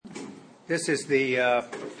This is the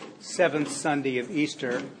seventh Sunday of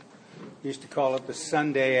Easter. We used to call it the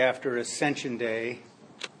Sunday after Ascension Day.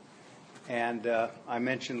 And I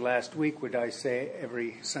mentioned last week, would I say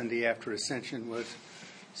every Sunday after Ascension was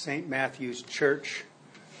St. Matthew's Church,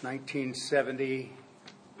 1970.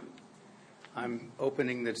 I'm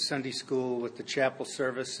opening the Sunday school with the chapel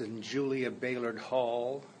service in Julia Baylord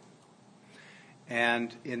Hall.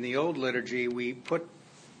 And in the old liturgy, we put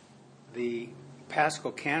the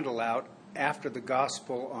Paschal candle out after the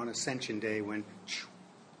Gospel on Ascension Day when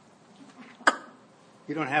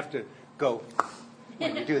you don't have to go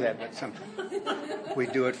when you do that, but sometimes we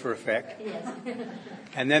do it for effect.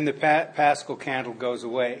 And then the Paschal candle goes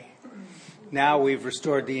away. Now we've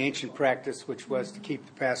restored the ancient practice, which was to keep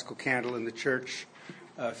the Paschal candle in the church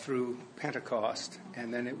through Pentecost,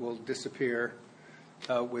 and then it will disappear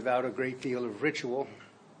without a great deal of ritual.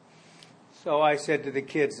 So I said to the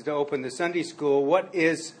kids to open the Sunday school, what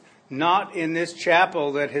is not in this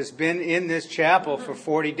chapel that has been in this chapel for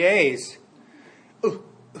 40 days?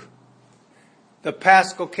 The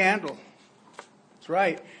Paschal candle. That's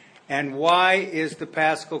right. And why is the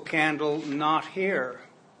Paschal candle not here?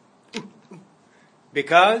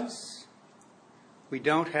 Because we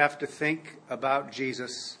don't have to think about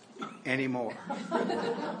Jesus anymore.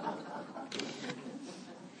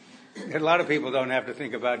 A lot of people don't have to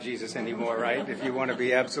think about Jesus anymore, right? If you want to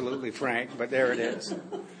be absolutely frank, but there it is.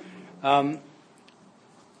 But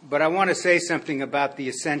I want to say something about the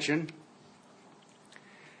Ascension.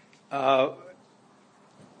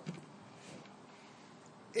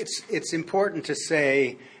 It's important to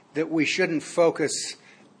say that we shouldn't focus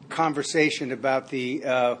conversation about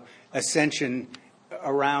the Ascension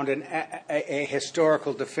around a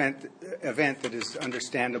historical event that is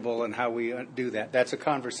understandable and how we do that. That's a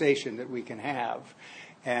conversation that we can have.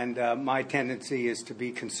 And my tendency is to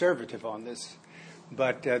be conservative on this.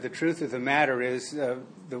 But the truth of the matter is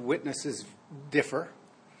the witnesses differ.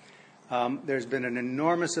 There's been an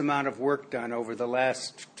enormous amount of work done over the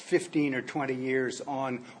last 15 or 20 years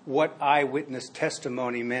on what eyewitness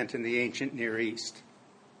testimony meant in the ancient Near East.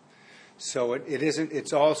 So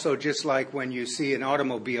it's also just like when you see an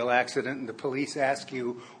automobile accident and the police ask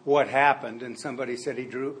you what happened, and somebody said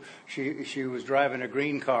she was driving a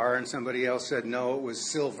green car, and somebody else said no, it was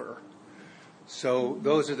silver. So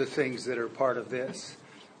those are the things that are part of this.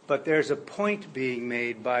 But there's a point being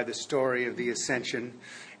made by the story of the Ascension.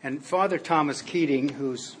 And Father Thomas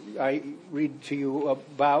Keating, I read to you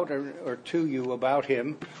about, or to you about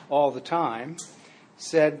him all the time,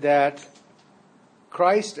 said that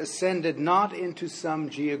Christ ascended not into some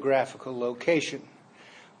geographical location,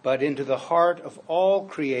 but into the heart of all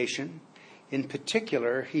creation. In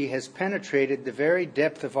particular, he has penetrated the very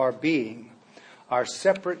depth of our being. Our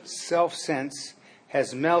separate self-sense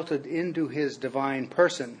has melted into his divine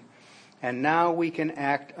person, and now we can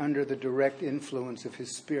act under the direct influence of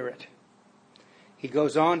his Spirit. He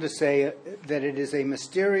goes on to say that it is a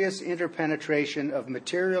mysterious interpenetration of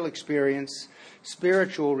material experience,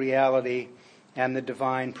 spiritual reality, and the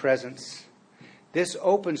divine presence. This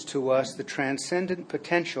opens to us the transcendent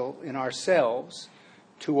potential in ourselves,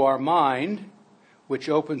 to our mind, which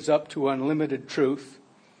opens up to unlimited truth,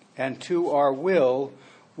 and to our will,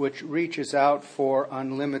 which reaches out for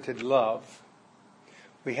unlimited love.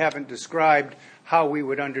 We haven't described how we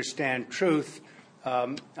would understand truth.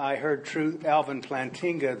 I heard Alvin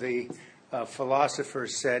Plantinga, the philosopher,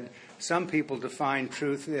 said, some people define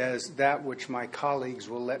truth as that which my colleagues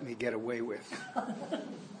will let me get away with.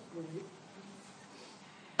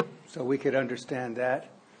 So we could understand that.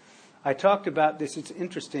 I talked about this. It's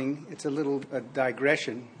interesting. It's a little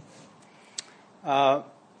digression.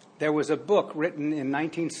 There was a book written in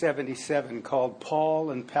 1977 called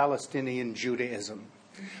Paul and Palestinian Judaism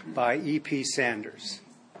by E.P. Sanders.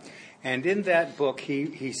 And in that book,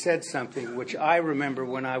 he said something which I remember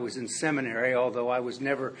when I was in seminary, although I was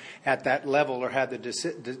never at that level or had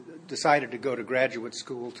decided to go to graduate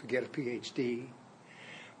school to get a PhD.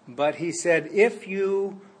 But he said, if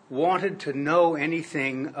you wanted to know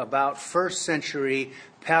anything about first century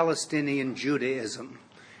Palestinian Judaism,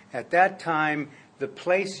 at that time, the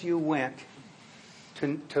place you went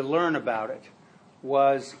to learn about it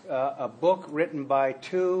was a book written by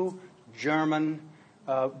two German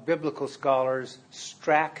biblical scholars,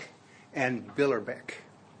 Strack and Billerbeck.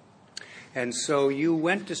 And so you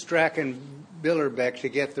went to Strack and Billerbeck to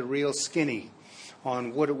get the real skinny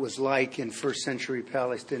on what it was like in first century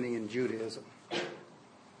Palestinian Judaism.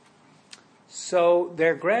 So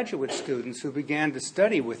their graduate students who began to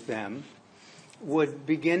study with them would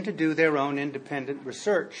begin to do their own independent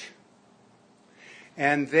research.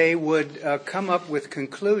 And they would come up with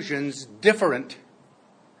conclusions different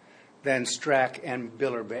than Strack and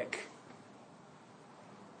Billerbeck.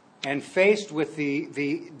 And faced with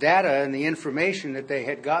the data and the information that they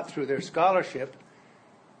had got through their scholarship,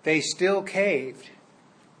 they still caved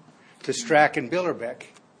to Strack and Billerbeck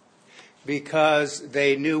because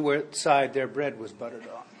they knew what side their bread was buttered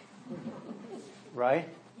on. Right?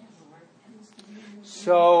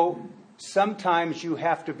 So sometimes you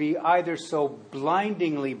have to be either so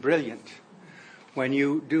blindingly brilliant when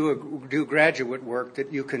you do graduate work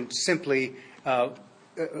that you can simply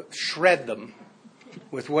shred them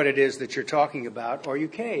with what it is that you're talking about, or you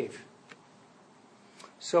cave.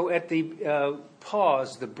 So at the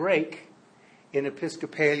pause, the break in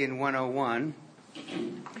Episcopalian 101,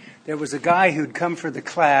 there was a guy who'd come for the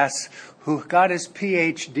class who got his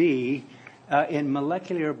PhD in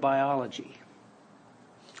molecular biology.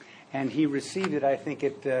 And he received it, I think,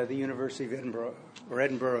 at the University of Edinburgh, or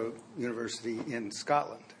Edinburgh University in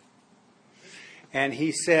Scotland. And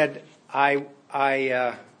he said, I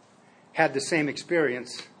had the same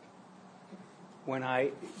experience when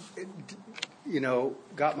I,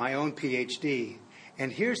 got my own PhD.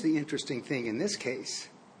 And here's the interesting thing in this case.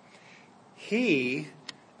 He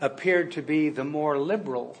appeared to be the more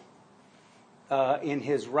liberal in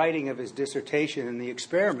his writing of his dissertation and the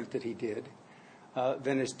experiment that he did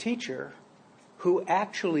than his teacher, who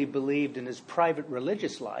actually believed in his private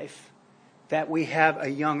religious life that we have a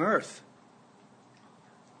young earth.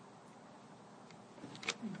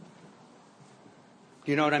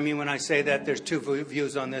 Do you know what I mean when I say that? There's two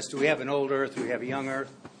views on this. Do we have an old earth? Do we have a young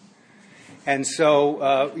earth? And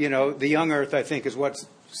so, the young earth, I think, is what's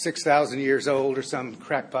 6,000 years old or some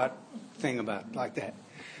crackpot thing about like that.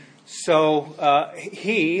 So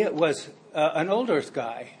he was an old earth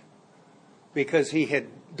guy because he had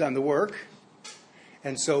done the work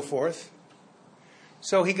and so forth.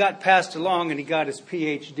 So he got passed along and he got his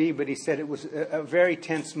PhD, but he said it was a very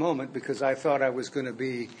tense moment because I thought I was going to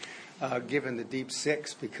be given the deep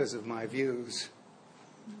six because of my views.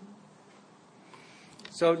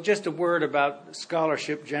 So just a word about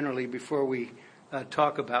scholarship generally before we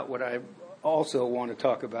talk about what I also want to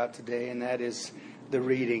talk about today, and that is the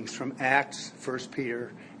readings from Acts, 1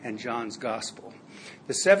 Peter, and John's Gospel.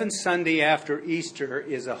 The seventh Sunday after Easter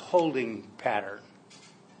is a holding pattern.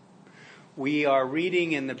 We are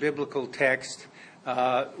reading in the biblical text,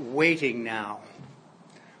 waiting now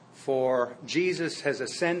for Jesus has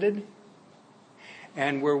ascended,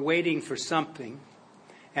 and we're waiting for something.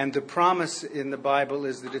 And the promise in the Bible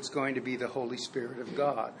is that it's going to be the Holy Spirit of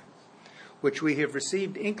God, which we have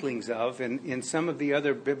received inklings of in some of the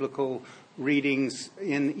other biblical readings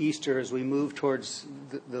in Easter as we move towards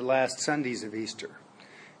the last Sundays of Easter,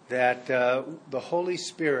 that the Holy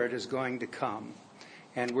Spirit is going to come,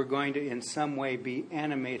 and we're going to in some way be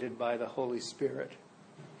animated by the Holy Spirit.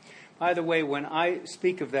 By the way, when I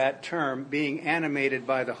speak of that term, being animated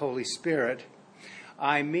by the Holy Spirit,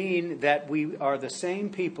 I mean that we are the same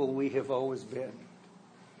people we have always been.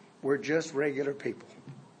 We're just regular people.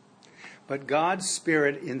 But God's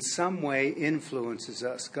Spirit in some way influences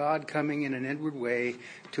us, God coming in an inward way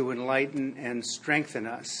to enlighten and strengthen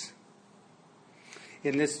us.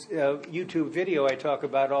 In this YouTube video I talk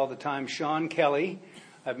about all the time, Sean Kelly,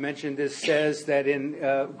 I've mentioned this, says that in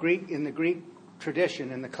the Greek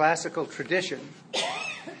tradition, in the classical tradition,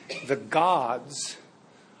 the gods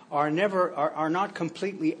are not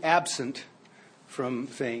completely absent from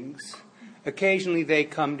things. Occasionally they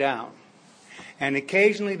come down. And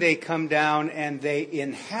occasionally they come down and they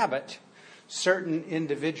inhabit certain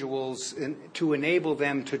individuals to enable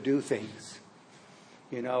them to do things.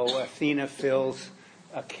 Athena fills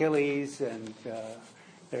Achilles, and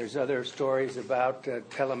there's other stories about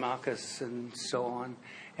Telemachus and so on.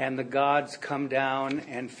 And the gods come down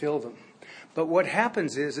and fill them. But what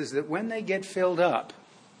happens is that when they get filled up,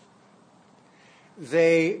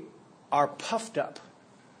 they are puffed up.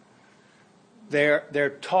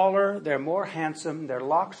 They're taller, they're more handsome, their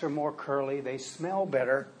locks are more curly, they smell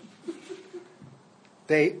better.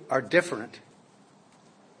 They are different.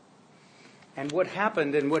 And what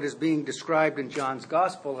happened and what is being described in John's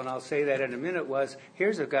Gospel, and I'll say that in a minute, was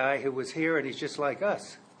here's a guy who was here and he's just like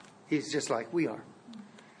us. He's just like we are.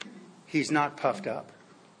 He's not puffed up.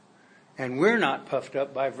 And we're not puffed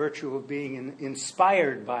up by virtue of being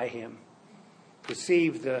inspired by him.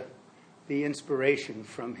 Receive the inspiration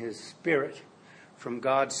from his Spirit, from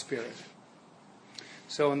God's Spirit.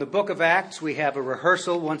 So in the book of Acts, we have a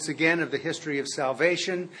rehearsal once again of the history of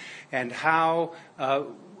salvation and how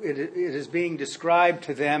it is being described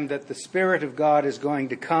to them that the Spirit of God is going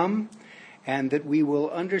to come and that we will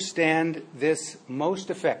understand this most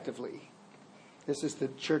effectively. This is the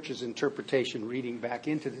church's interpretation, reading back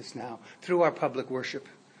into this now, through our public worship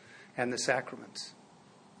and the sacraments.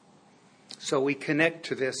 So we connect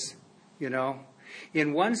to this,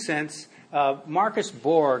 In one sense, Marcus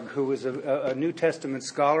Borg, who was a New Testament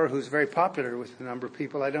scholar who's very popular with a number of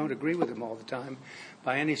people, I don't agree with him all the time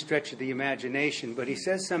by any stretch of the imagination, but he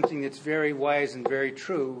says something that's very wise and very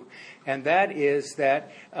true, and that is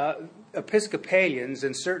that Episcopalians,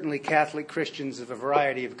 and certainly Catholic Christians of a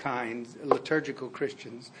variety of kinds, liturgical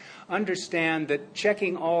Christians, understand that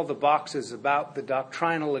checking all the boxes about the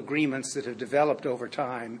doctrinal agreements that have developed over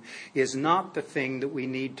time is not the thing that we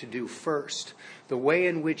need to do first. The way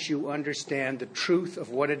in which you understand the truth of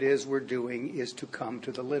what it is we're doing is to come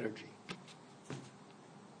to the liturgy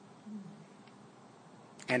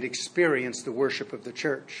and experience the worship of the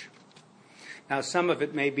church. Now, some of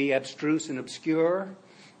it may be abstruse and obscure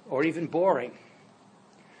or even boring.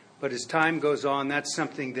 But as time goes on, that's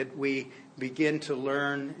something that we begin to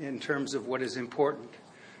learn in terms of what is important.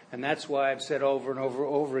 And that's why I've said over and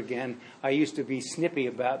over again, I used to be snippy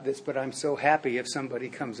about this, but I'm so happy if somebody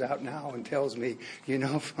comes out now and tells me,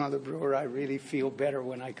 Father Breuer, I really feel better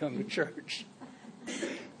when I come to church.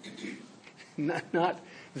 Not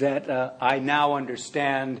that I now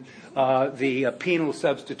understand the penal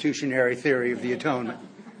substitutionary theory of the atonement.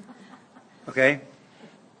 Okay?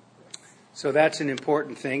 So that's an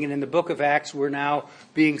important thing. And in the book of Acts, we're now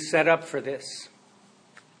being set up for this.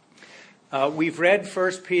 We've read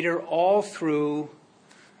 1 Peter all through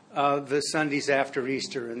the Sundays after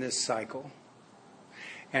Easter in this cycle.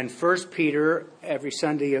 And 1 Peter, every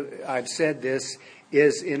Sunday I've said this,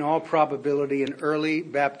 is in all probability an early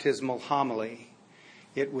baptismal homily.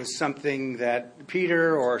 It was something that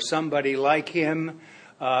Peter or somebody like him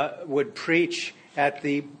would preach at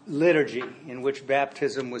the liturgy in which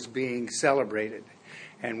baptism was being celebrated.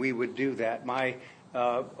 And we would do that.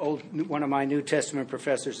 One of my New Testament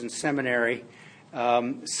professors in seminary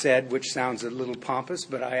said, which sounds a little pompous,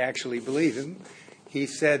 but I actually believe him, he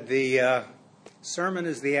said the sermon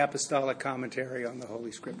is the apostolic commentary on the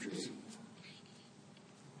Holy Scriptures.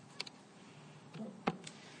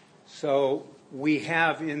 So we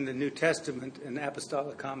have in the New Testament an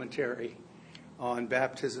apostolic commentary on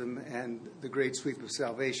baptism and the great sweep of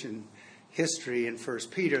salvation history in 1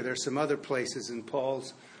 Peter. There's some other places in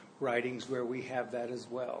Paul's writings where we have that as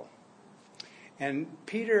well. And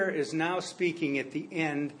Peter is now speaking at the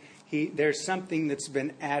end. There's something that's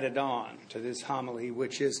been added on to this homily,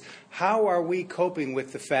 which is how are we coping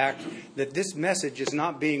with the fact that this message is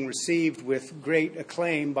not being received with great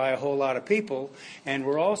acclaim by a whole lot of people, and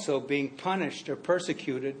we're also being punished or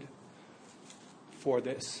persecuted for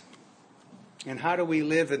this. And how do we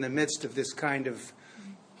live in the midst of this kind of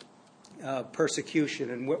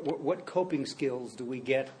persecution? And what coping skills do we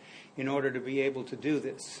get in order to be able to do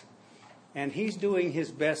this? And he's doing his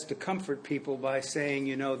best to comfort people by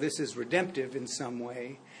saying, this is redemptive in some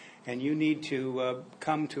way, and you need to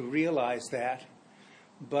come to realize that.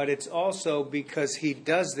 But it's also because he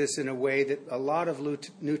does this in a way that a lot of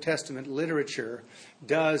New Testament literature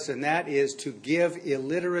does, and that is to give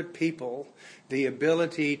illiterate people the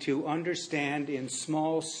ability to understand in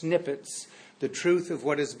small snippets the truth of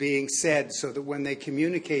what is being said, so that when they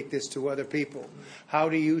communicate this to other people, how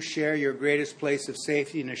do you share your greatest place of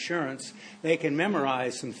safety and assurance? They can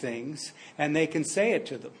memorize some things, and they can say it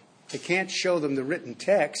to them. They can't show them the written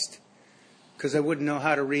text, because they wouldn't know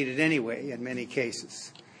how to read it anyway in many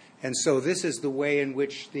cases. And so this is the way in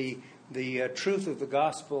which the truth of the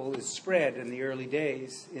gospel is spread in the early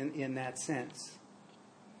days in that sense.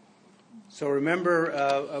 So remember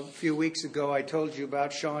a few weeks ago I told you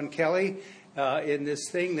about Sean Kelly in this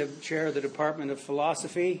thing, the chair of the Department of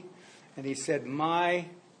Philosophy. And he said, my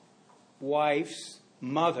wife's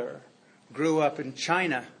mother grew up in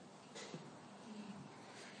China.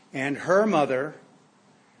 And her mother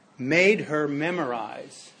made her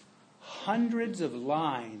memorize hundreds of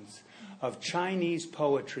lines of Chinese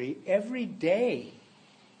poetry every day.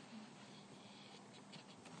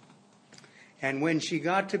 And when she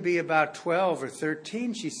got to be about 12 or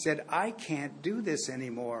 13, she said, I can't do this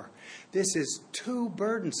anymore. This is too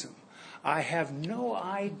burdensome. I have no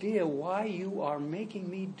idea why you are making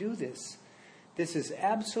me do this. This is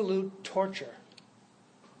absolute torture.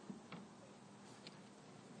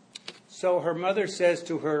 So her mother says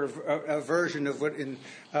to her, a version of what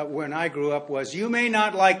when I grew up was, you may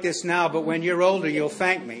not like this now, but when you're older, you'll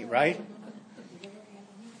thank me, right?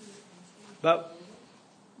 But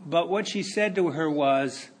what she said to her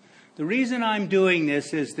was, the reason I'm doing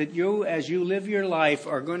this is that you, as you live your life,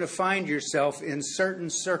 are going to find yourself in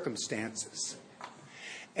certain circumstances.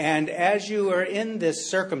 And as you are in this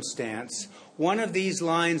circumstance, one of these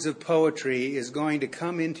lines of poetry is going to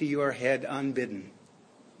come into your head unbidden.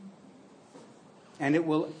 and it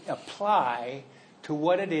will apply to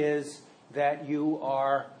what it is that you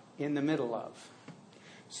are in the middle of.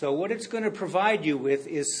 So what it's going to provide you with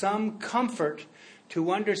is some comfort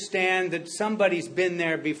to understand that somebody's been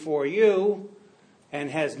there before you and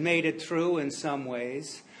has made it through in some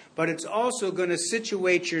ways. But it's also going to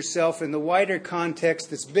situate yourself in the wider context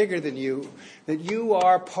that's bigger than you, that you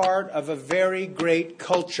are part of a very great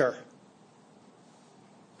culture.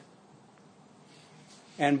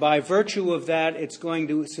 And by virtue of that, it's going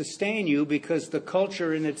to sustain you because the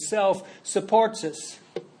culture in itself supports us.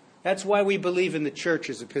 That's why we believe in the church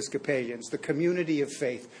as Episcopalians. The community of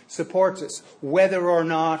faith supports us, whether or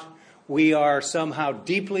not we are somehow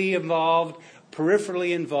deeply involved,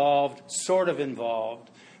 peripherally involved, sort of involved.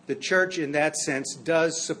 The church, in that sense,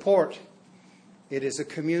 does support. It is a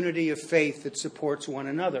community of faith that supports one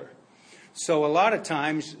another. So a lot of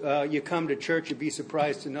times you come to church, you'd be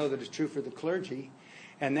surprised to know that it's true for the clergy,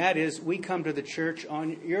 and that is we come to the church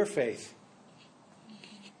on your faith.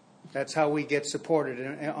 That's how we get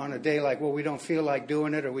supported on a day like, well, we don't feel like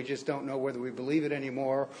doing it, or we just don't know whether we believe it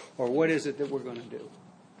anymore, or what is it that we're going to do.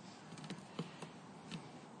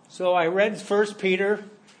 So I read 1 Peter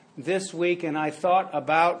this week, and I thought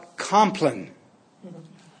about Compline.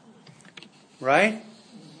 Right?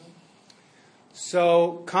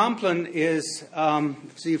 So Compline is,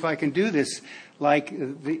 see if I can do this, like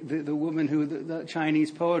the woman who, the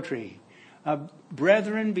Chinese poetry.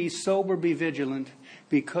 Brethren, be sober, be vigilant,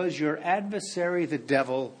 because your adversary, the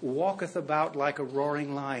devil, walketh about like a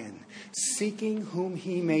roaring lion, seeking whom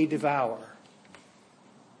he may devour.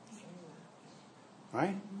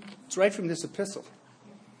 Right? It's right from this epistle.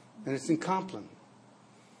 And it's in Compline.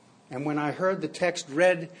 And when I heard the text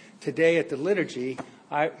read today at the liturgy,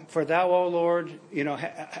 for thou, O Lord,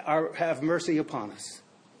 have mercy upon us.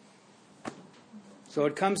 So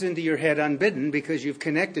it comes into your head unbidden because you've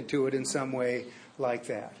connected to it in some way like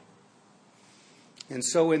that. And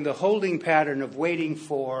so in the holding pattern of waiting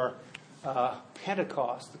for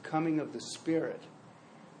Pentecost, the coming of the Spirit,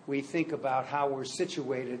 we think about how we're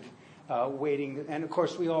situated waiting. And of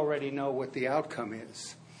course, we already know what the outcome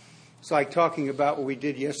is. It's like talking about what we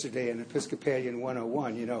did yesterday in Episcopalian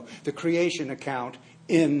 101. The creation account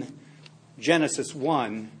in Genesis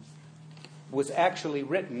 1 was actually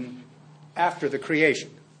written after the creation.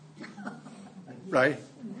 Right?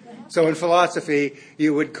 So in philosophy,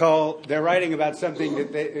 you would they're writing about something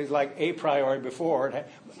that is like a priori before,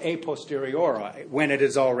 a posteriori, when it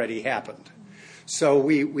has already happened. So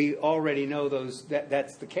we already know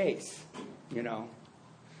that's the case,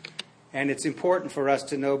 And it's important for us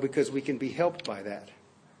to know because we can be helped by that.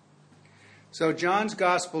 So John's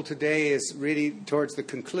Gospel today is really towards the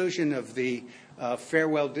conclusion of the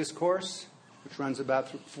farewell discourse, which runs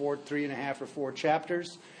about 3.5 or 4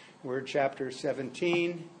 chapters. We're in chapter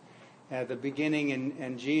 17 at the beginning,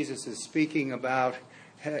 and Jesus is speaking about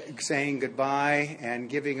saying goodbye and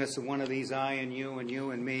giving us one of these I and you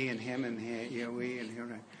and me and him and we and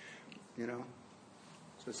him,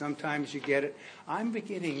 So sometimes you get it. I'm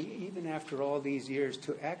beginning, even after all these years,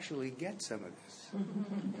 to actually get some of this,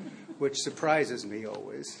 which surprises me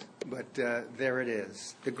always. But there it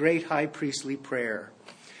is, the great high priestly prayer.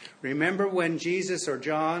 Remember when Jesus or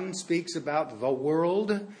John speaks about the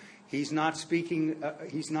world, he's not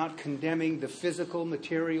condemning the physical,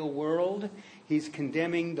 material world. He's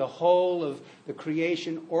condemning the whole of the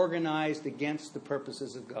creation organized against the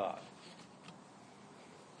purposes of God.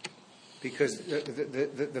 Because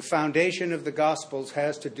the foundation of the Gospels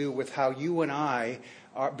has to do with how you and I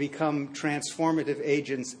become transformative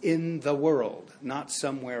agents in the world, not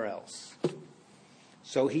somewhere else.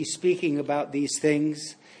 So he's speaking about these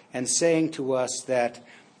things and saying to us that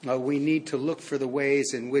we need to look for the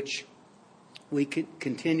ways in which we can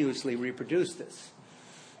continuously reproduce this.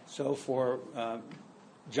 So for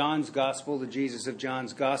John's Gospel, the Jesus of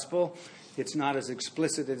John's Gospel, it's not as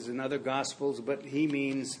explicit as in other Gospels, but he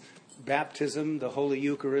means baptism, the Holy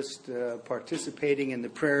Eucharist, participating in the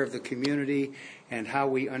prayer of the community, and how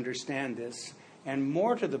we understand this. And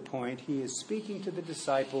more to the point, he is speaking to the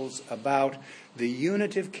disciples about the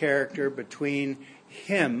unitive character between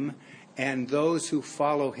him and those who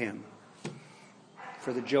follow him.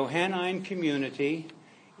 For the Johannine community,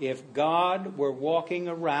 if God were walking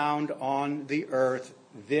around on the earth,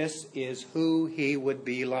 this is who he would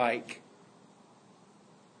be like.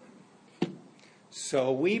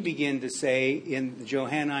 So we begin to say, in the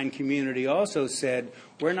Johannine community also said,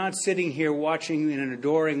 we're not sitting here watching in an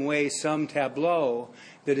adoring way some tableau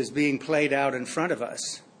that is being played out in front of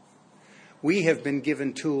us. We have been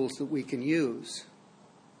given tools that we can use.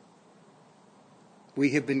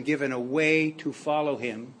 We have been given a way to follow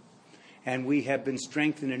him, and we have been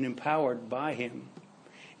strengthened and empowered by him.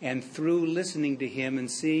 And through listening to him and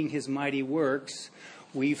seeing his mighty works,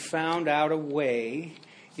 we've found out a way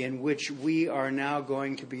in which we are now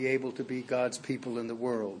going to be able to be God's people in the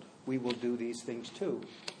world. We will do these things too.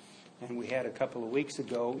 And we had a couple of weeks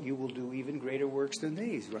ago, you will do even greater works than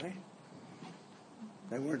these, right?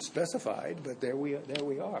 They weren't specified, but there we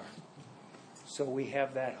are. So we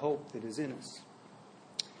have that hope that is in us.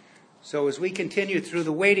 So as we continue through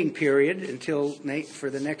the waiting period until for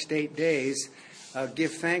the next 8 days,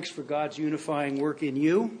 give thanks for God's unifying work in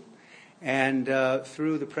you, and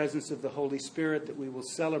through the presence of the Holy Spirit that we will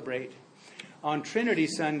celebrate. On Trinity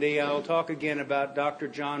Sunday, I'll talk again about Dr.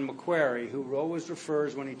 John Macquarie, who always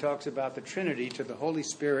refers, when he talks about the Trinity, to the Holy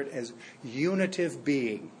Spirit as unitive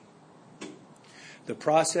being. The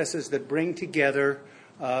processes that bring together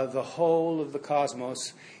the whole of the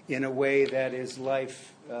cosmos in a way that is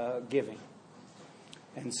life-giving.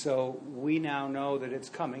 And so we now know that it's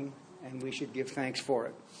coming, and we should give thanks for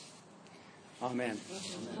it. Amen.